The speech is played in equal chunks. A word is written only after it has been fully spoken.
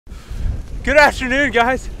Good afternoon,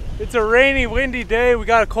 guys. It's a rainy, windy day. We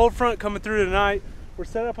got a cold front coming through tonight. We're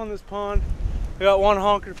set up on this pond. We got one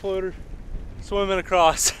honker floater swimming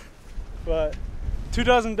across. But 2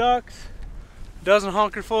 dozen ducks, a dozen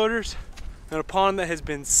honker floaters, and a pond that has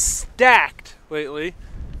been stacked lately.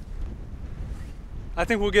 I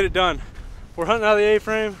think we'll get it done. We're hunting out of the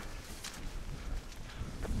A-frame.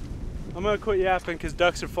 I'm gonna quit yapping because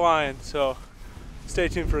ducks are flying, so stay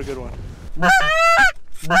tuned for a good one.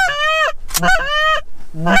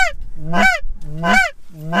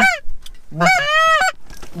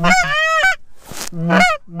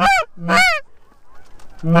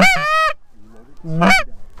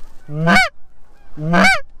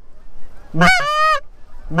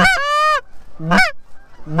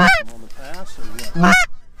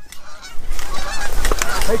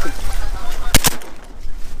 Take it.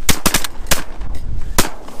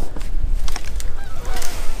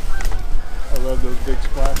 I love those big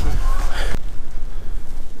splashes.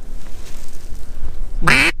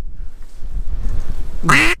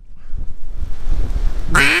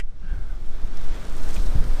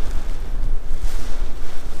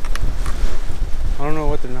 I don't know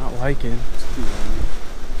what they're not liking. It's too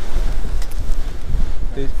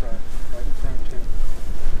windy. Right in front too.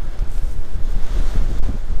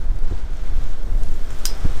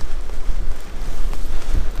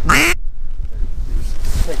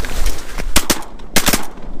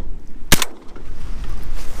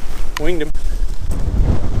 Winged him.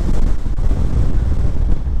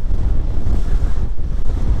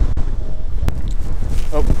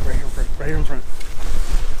 Oh, right here in front, right here in front.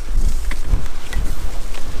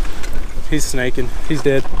 He's snaking. He's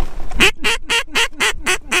dead.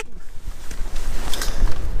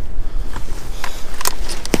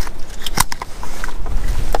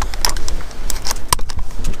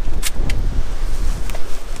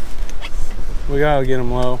 We gotta get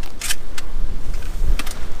him low.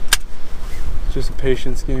 It's just a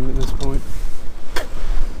patience game at this point.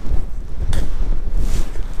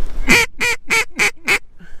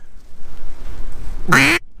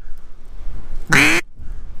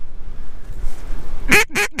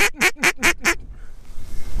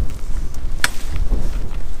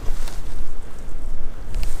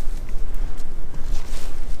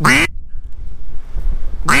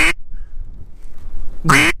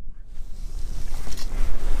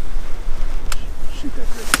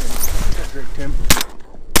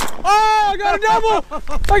 Oh, I got a double!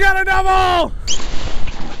 I got a double!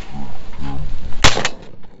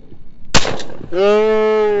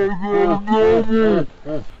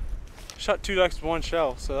 Shot 2 ducks with 1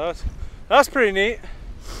 shell, so that's pretty neat.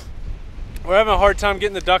 We're having a hard time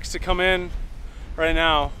getting the ducks to come in right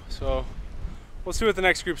now, so we'll see what the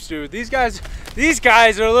next groups do. These guys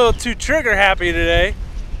are a little too trigger happy today.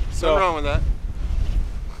 So nothing wrong with that.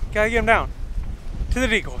 Gotta get them down to the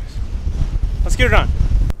decoys. Let's get her done.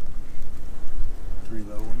 3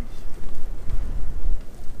 low ones.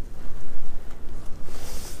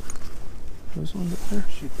 Those ones up there?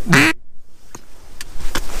 Shoot that.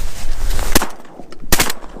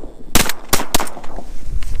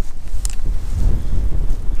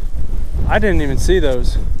 I didn't even see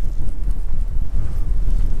those.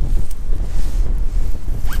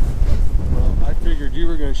 Well, I figured you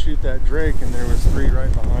were going to shoot that drake and there was 3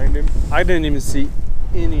 right behind him. I didn't even see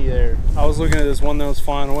any there. I was looking at this one that was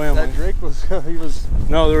flying away. I'm that like, drake was, he was...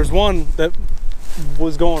 No, there was one that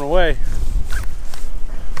was going away.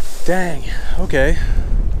 Dang, okay.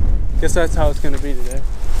 Guess that's how it's gonna be today.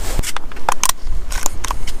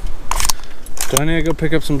 Do I need to go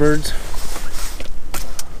pick up some birds?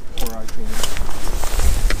 Or I can.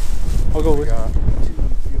 I'll go with you. 2 in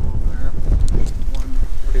the field over there. 1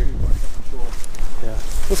 or 2 left on the shore. Yeah.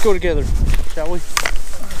 Let's go together, shall we?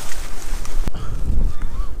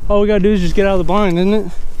 All we gotta do is just get out of the blind, isn't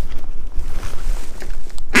it?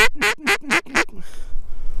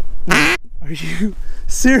 Are you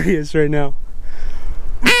serious right now?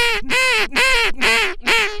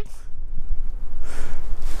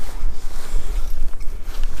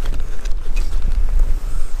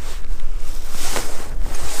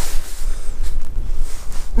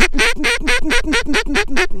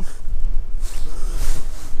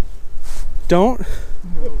 Don't?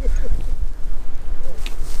 No.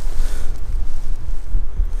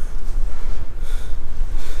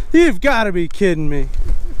 You've got to be kidding me.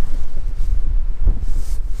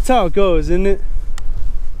 That's how it goes, isn't it?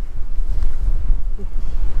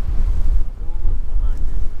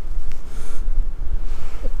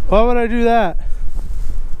 Why would I do that?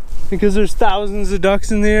 Because there's thousands of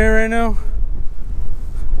ducks in the air right now?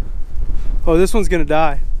 Oh, this one's gonna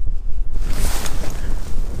die.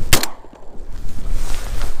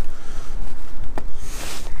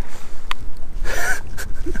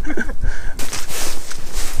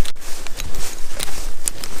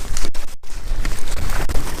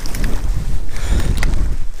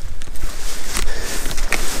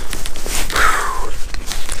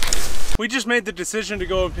 We just made the decision to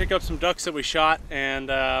go and pick up some ducks that we shot, and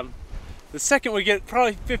the second we get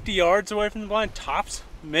probably 50 yards away from the blind, tops,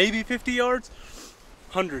 maybe 50 yards,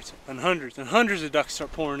 hundreds and hundreds and hundreds of ducks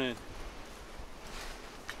start pouring in.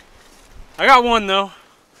 I got one though,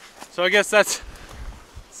 so I guess that's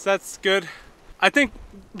good. I think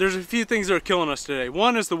there's a few things that are killing us today.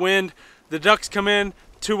 One is the wind. The ducks come in,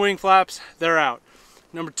 2 wing flaps, they're out.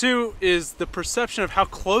 Number 2 is the perception of how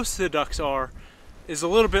close the ducks are is a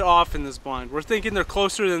little bit off in this blind. We're thinking they're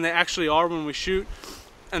closer than they actually are when we shoot,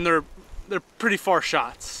 and they're pretty far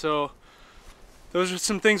shots. So those are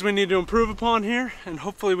some things we need to improve upon here, and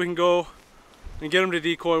hopefully we can go and get them to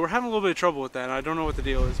decoy. We're having a little bit of trouble with that, and I don't know what the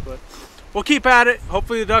deal is, but we'll keep at it.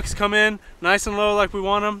 Hopefully the ducks come in nice and low like we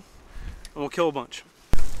want them, and we'll kill a bunch.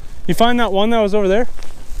 You find that one that was over there?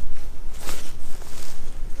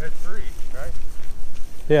 We had 3, right?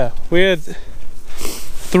 Yeah, we had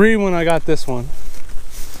 3 when I got this one.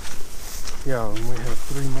 Yeah, and we have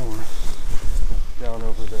 3 more down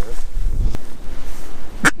over there.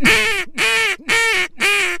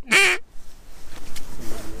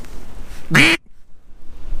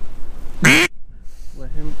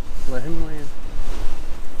 Let him land.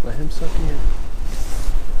 Let him suck in.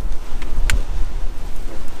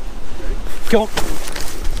 Ready? Go.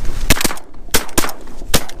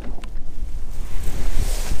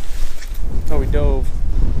 Oh, we dove.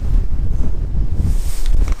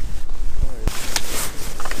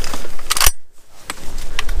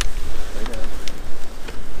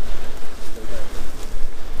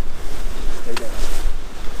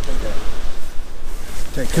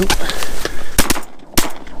 Take 2.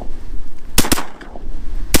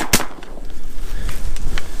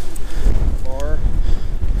 Far.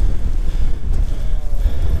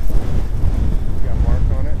 You got a mark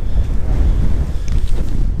on it?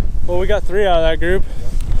 Well, we got 3 out of that group. Yeah,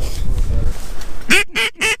 that's a little better.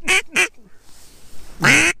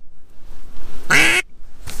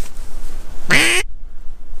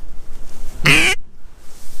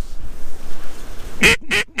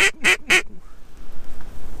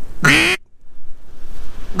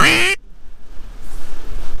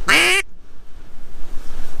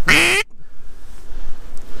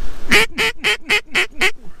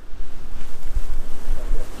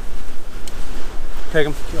 Take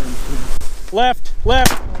him. Left,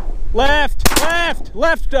 left, left, left,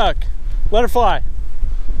 left duck. Let her fly.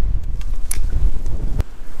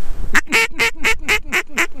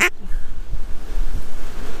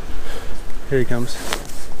 Here he comes.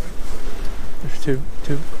 There's 2.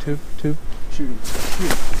 Shoot him. Shoot him.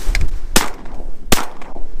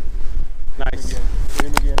 Nice. Hit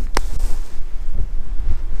him again.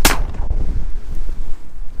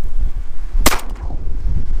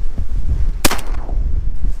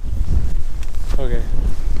 Okay,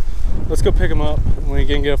 let's go pick them up and we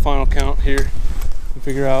can get a final count here and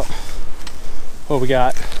figure out what we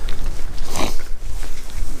got.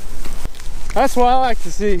 That's what I like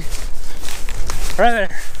to see. Right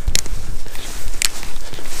there.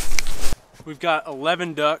 We've got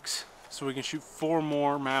 11 ducks, so we can shoot 4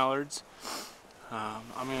 more mallards. I'm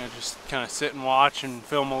gonna just kind of sit and watch and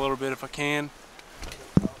film a little bit if I can.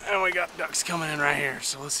 And we got ducks coming in right here,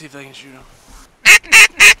 so let's see if they can shoot them.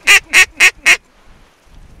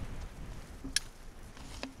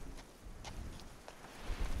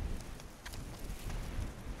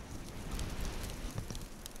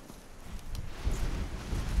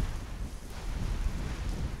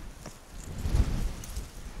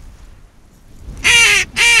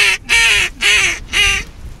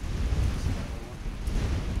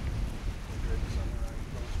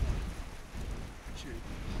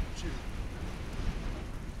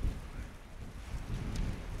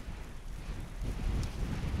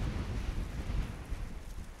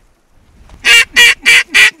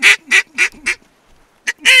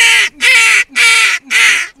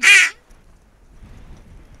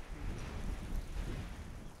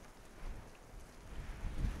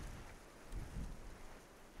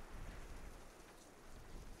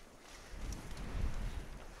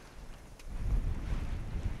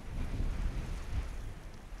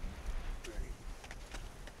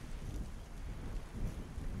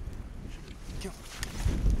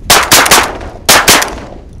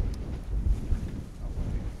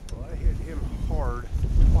 Well, I hit him hard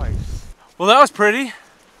twice. Well, that was pretty.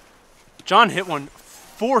 John hit one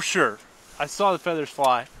for sure. I saw the feathers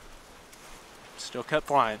fly. Still kept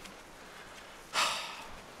flying.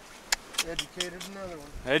 Educated another one.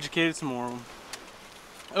 I educated some more of them.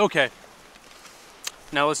 Okay.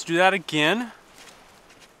 Now let's do that again.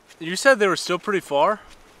 You said they were still pretty far?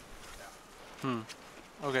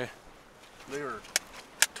 Okay. They were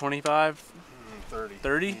 25? 30.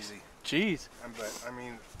 30? Easy. Jeez. But I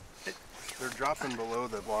mean, they're dropping below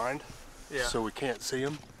the blind, Yeah. so we can't see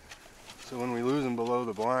them. So when we lose them below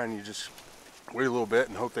the blind, you just wait a little bit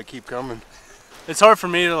and hope they keep coming. It's hard for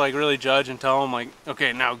me to like really judge and tell them like,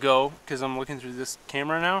 okay, now go, because I'm looking through this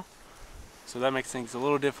camera now. So that makes things a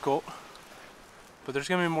little difficult. But there's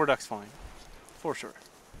gonna be more ducks flying, for sure.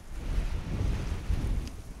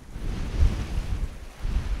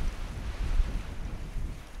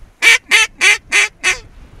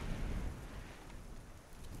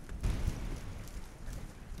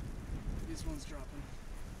 This one's dropping.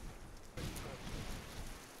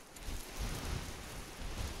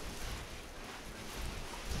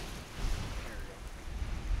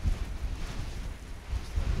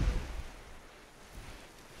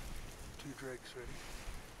 Two drakes ready.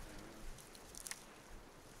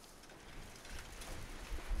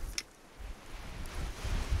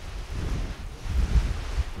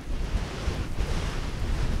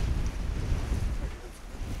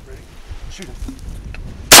 Ready? Shoot him.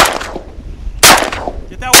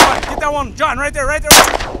 Get that one, John, right there, right there.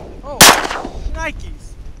 Oh,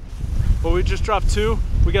 Nikes. Well, we just dropped two.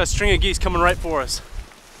 We got a string of geese coming right for us.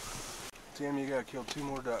 Tim, you gotta kill 2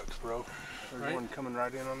 more ducks, bro. There's Right? one coming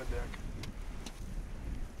right in on the deck.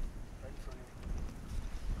 Right in front of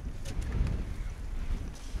you.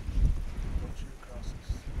 Don't shoot across this.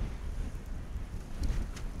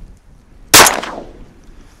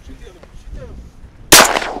 Shoot the other one, shoot the other one.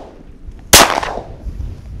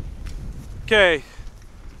 Okay,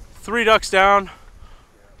 3 ducks down.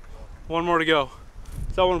 One more to go.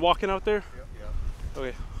 Is that one walking out there? Yeah.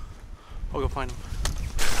 Okay, I'll go find him.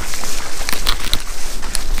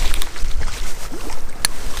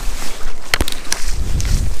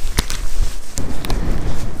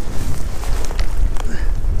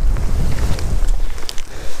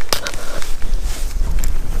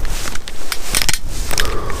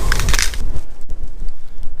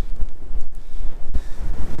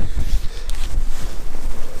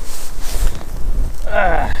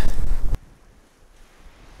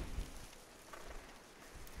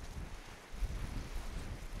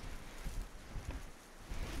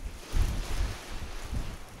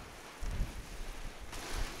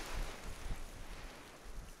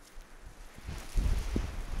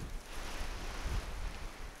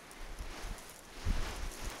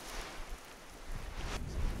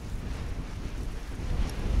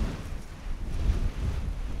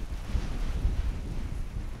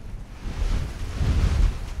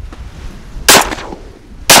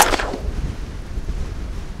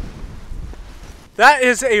 That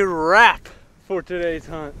is a wrap for today's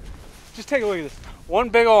hunt. Just take a look at this. One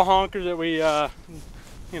big old honker that we, you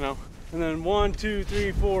know, and then 1, 2,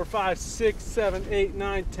 3, 4, 5, 6, 7, 8,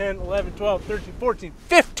 9, 10, 11, 12, 13, 14,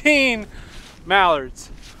 15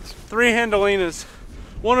 mallards. 3 Handelinas.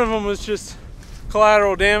 One of them was just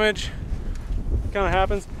collateral damage. Kind of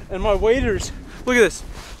happens. And my waders, look at this.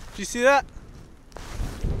 Do you see that?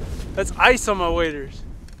 That's ice on my waders.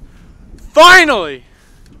 Finally!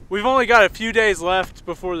 We've only got a few days left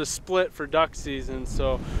before the split for duck season,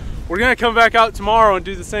 so we're gonna come back out tomorrow and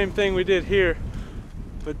do the same thing we did here.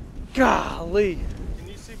 But golly. Can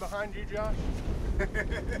you see behind you, Josh?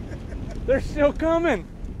 They're still coming.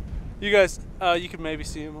 You guys, you can maybe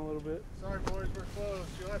see them a little bit. Sorry boys, we're close.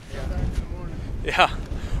 You'll have to come back in the morning. Yeah.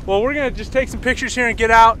 Well, we're gonna just take some pictures here and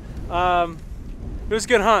get out. It was a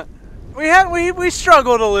good hunt. We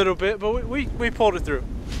struggled a little bit, but we pulled it through.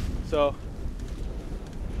 So.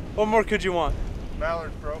 What more could you want?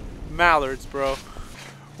 Mallards, bro. Mallards, bro.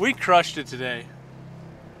 We crushed it today.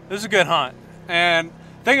 This is a good hunt. And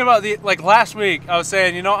thinking about like last week, I was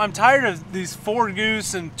saying, you know, I'm tired of these 4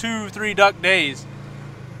 goose and 2, 3 duck days.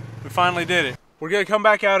 We finally did it. We're gonna come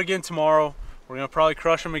back out again tomorrow. We're gonna probably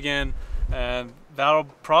crush them again. And that'll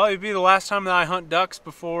probably be the last time that I hunt ducks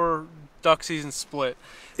before duck season split.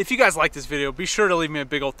 If you guys like this video, be sure to leave me a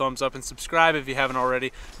big old thumbs up and subscribe if you haven't already.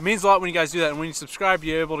 It means a lot when you guys do that, and when you subscribe,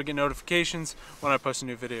 you're able to get notifications when I post a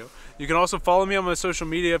new video. You can also follow me on my social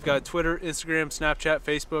media. I've got Twitter, Instagram, Snapchat,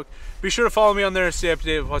 Facebook. Be sure to follow me on there and stay up to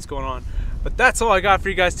date with what's going on. But that's all I got for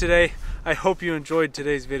you guys today. I hope you enjoyed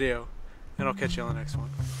today's video, and I'll catch you on the next one.